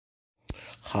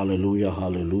Hallelujah,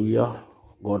 hallelujah.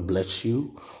 God bless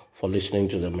you for listening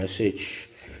to the message.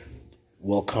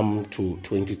 Welcome to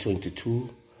 2022,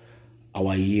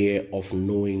 our year of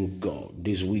knowing God.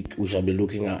 This week we shall be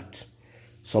looking at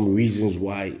some reasons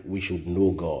why we should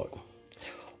know God.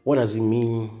 What does it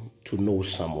mean to know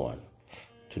someone?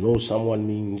 To know someone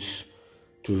means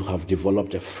to have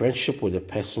developed a friendship with a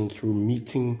person through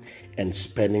meeting and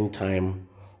spending time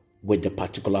with the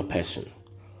particular person,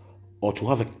 or to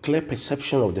have a clear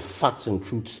perception of the facts and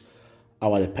truths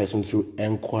about the person through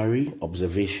inquiry,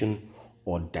 observation,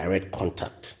 or direct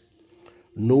contact.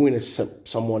 Knowing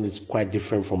someone is quite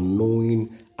different from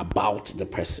knowing about the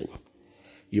person.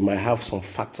 You might have some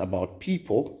facts about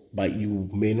people, but you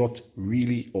may not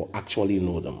really or actually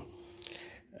know them.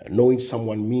 Knowing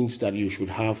someone means that you should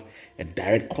have a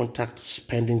direct contact,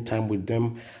 spending time with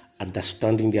them,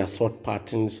 understanding their thought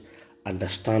patterns,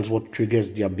 understand what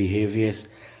triggers their behaviors,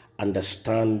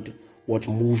 understand what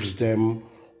moves them,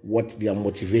 what their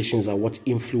motivations are, what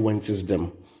influences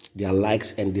them, their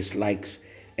likes and dislikes,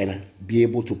 and be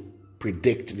able to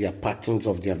predict their patterns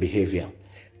of their behavior.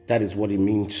 That is what it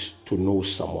means to know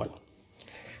someone.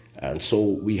 And so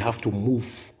we have to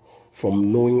move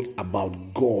from knowing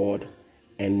about God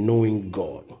and knowing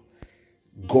God.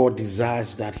 God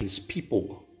desires that his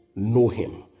people know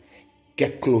him,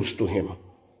 get close to him,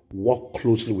 walk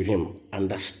closely with him,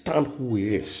 understand who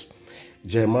he is.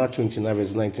 Jeremiah 29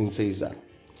 verse 19 says that,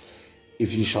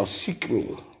 if you shall seek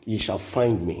me, ye shall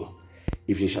find me,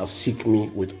 if you shall seek me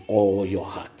with all your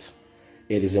heart.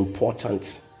 It is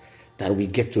important that we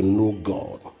get to know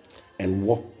God and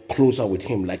walk closer with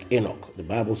him like Enoch. The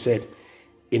Bible said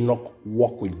Enoch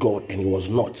walked with God and he was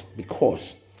not,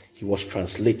 because he was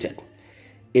translated.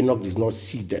 Enoch did not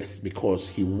see death because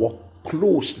he walked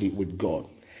closely with God.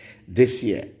 This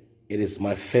year, it is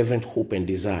my fervent hope and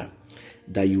desire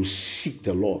that you seek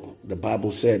the Lord. The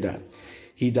Bible said that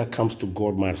he that comes to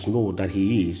God must know that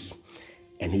he is,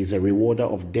 and he is a rewarder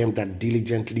of them that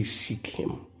diligently seek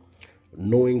him.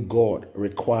 Knowing God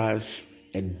requires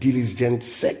a diligent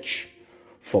search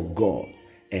for God,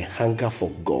 a hunger for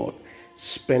God,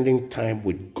 spending time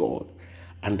with God,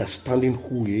 understanding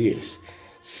who he is,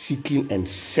 seeking and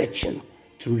searching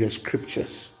through the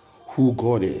scriptures who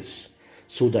God is,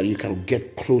 so that you can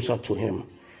get closer to him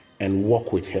and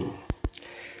walk with him.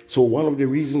 So one of the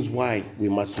reasons why we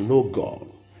must know God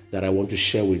that I want to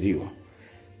share with you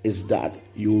is that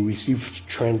you will receive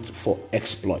strength for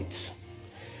exploits.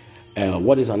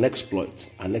 What is an exploit?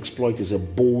 An exploit is a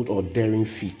bold or daring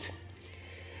feat.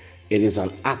 It is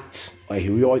an act, a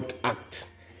heroic act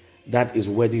that is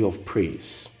worthy of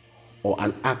praise, or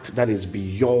an act that is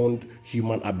beyond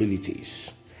human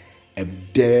abilities. A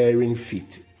daring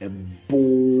feat, a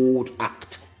bold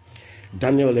act.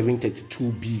 Daniel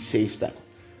 11:32b says that,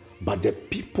 but the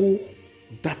people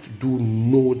that do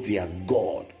know their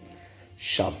God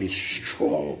shall be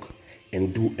strong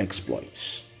and do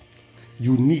exploits.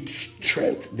 You need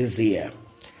strength this year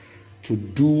to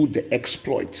do the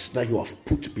exploits that you have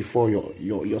put before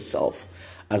yourself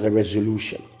as a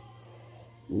resolution.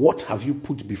 What have you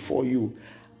put before you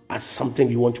as something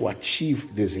you want to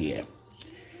achieve this year?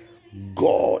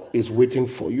 God is waiting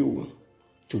for you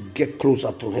to get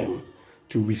closer to him,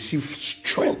 to receive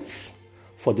strength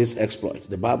for this exploit.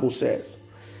 The Bible says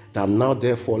that now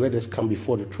therefore let us come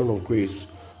before the throne of grace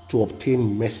to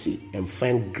obtain mercy and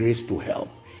find grace to help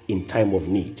in time of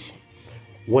need.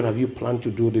 What have you planned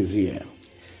to do this year?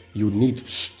 You need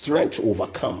strength to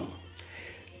overcome.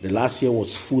 The last year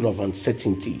was full of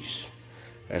uncertainties.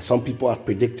 Some people have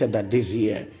predicted that this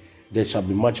year there shall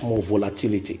be much more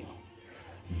volatility.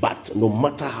 But no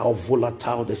matter how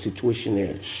volatile the situation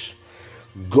is,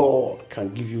 God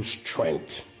can give you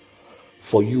strength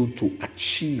for you to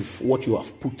achieve what you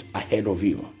have put ahead of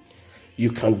you.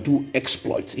 You can do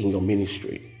exploits in your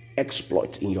ministry,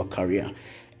 exploits in your career,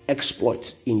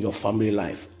 exploits in your family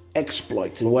life,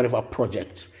 exploits in whatever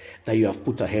project that you have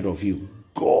put ahead of you.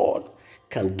 God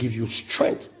can give you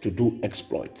strength to do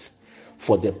exploits.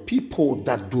 For the people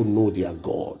that do know their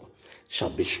God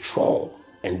shall be strong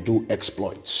and do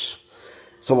exploits.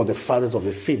 Some of the fathers of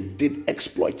the faith did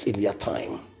exploits in their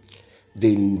time.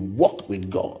 They walked with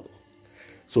God.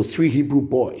 So 3 Hebrew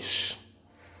boys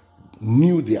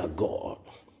knew their God.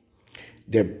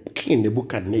 The king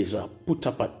Nebuchadnezzar put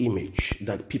up an image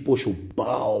that people should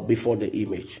bow before the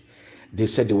image. They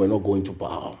said they were not going to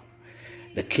bow.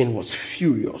 The king was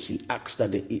furious. He asked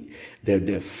that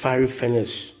the fiery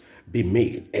furnace be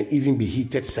made and even be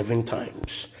heated 7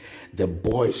 times. The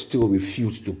boys still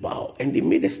refused to bow. And they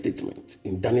made a statement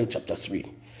in Daniel chapter 3.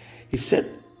 He said,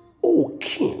 "O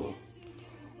king,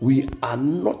 we are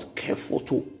not careful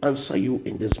to answer you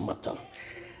in this matter.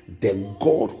 the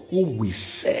God whom we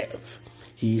serve,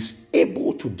 he is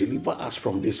able to deliver us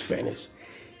from this furnace.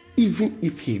 Even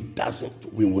if he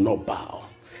doesn't, we will not bow.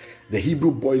 The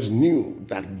Hebrew boys knew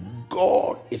that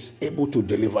God is able to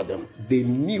deliver them. They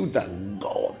knew that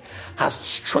God has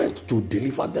strength to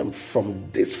deliver them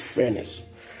from this furnace.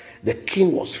 The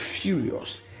king was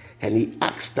furious and he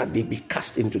asked that they be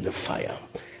cast into the fire.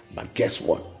 But guess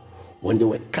what? When they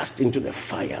were cast into the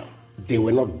fire, they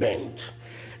were not burnt.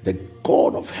 The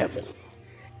God of heaven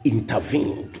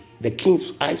intervened. The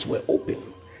king's eyes were open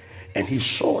and he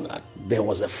saw that there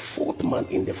was a fourth man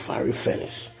in the fiery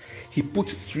furnace. He put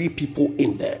 3 people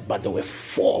in there, but there were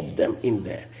 4 of them in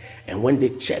there. And when they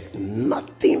checked,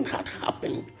 nothing had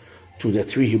happened to the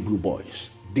 3 Hebrew boys.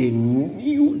 They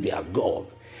knew their God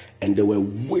and they were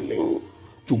willing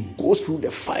to go through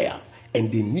the fire,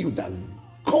 and they knew that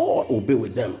God will be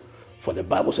with them. For the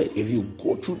Bible said, if you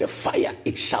go through the fire,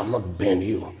 it shall not burn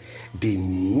you. They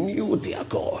knew their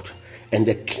God. And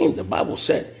the king, the Bible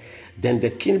said, then the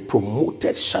king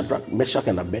promoted Shadrach, Meshach,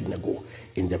 and Abednego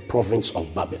in the province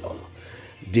of Babylon.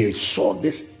 They saw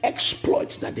these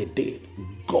exploits that they did,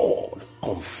 God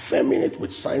confirming it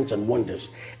with signs and wonders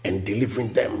and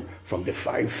delivering them from the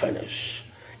fiery furnace.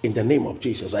 In the name of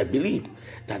Jesus, I believe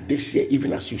that this year,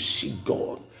 even as you seek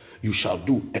God, you shall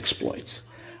do exploits.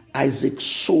 Isaac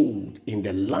sowed in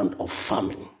the land of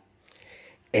famine,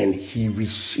 and he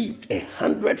received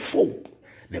 100-fold.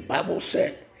 The Bible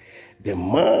said, the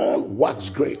man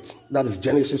waxed great. That is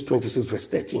Genesis 26, verse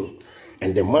 13.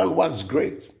 And the man waxed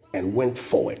great and went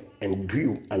forward and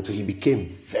grew until he became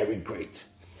very great.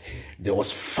 There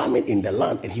was famine in the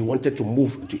land, and he wanted to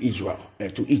move to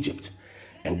Egypt.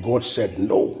 And God said,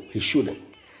 no, he shouldn't.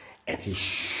 And he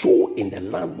sowed in the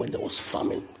land where there was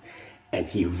famine, and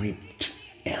he reaped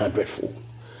 100-fold.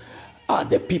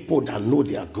 The people that know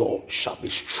their God shall be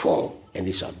strong, and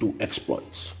they shall do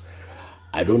exploits.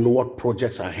 I don't know what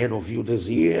projects are ahead of you this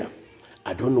year.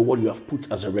 I don't know what you have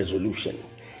put as a resolution.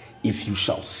 If you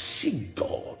shall seek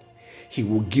God, he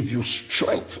will give you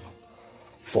strength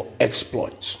for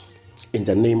exploits in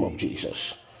the name of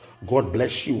Jesus. God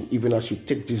bless you even as you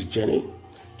take this journey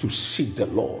to seek the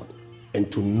Lord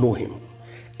and to know him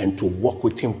and to walk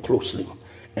with him closely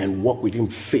and walk with him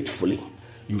faithfully.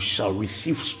 You shall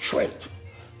receive strength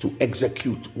to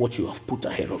execute what you have put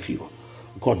ahead of you.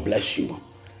 God bless you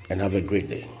and have a great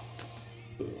day.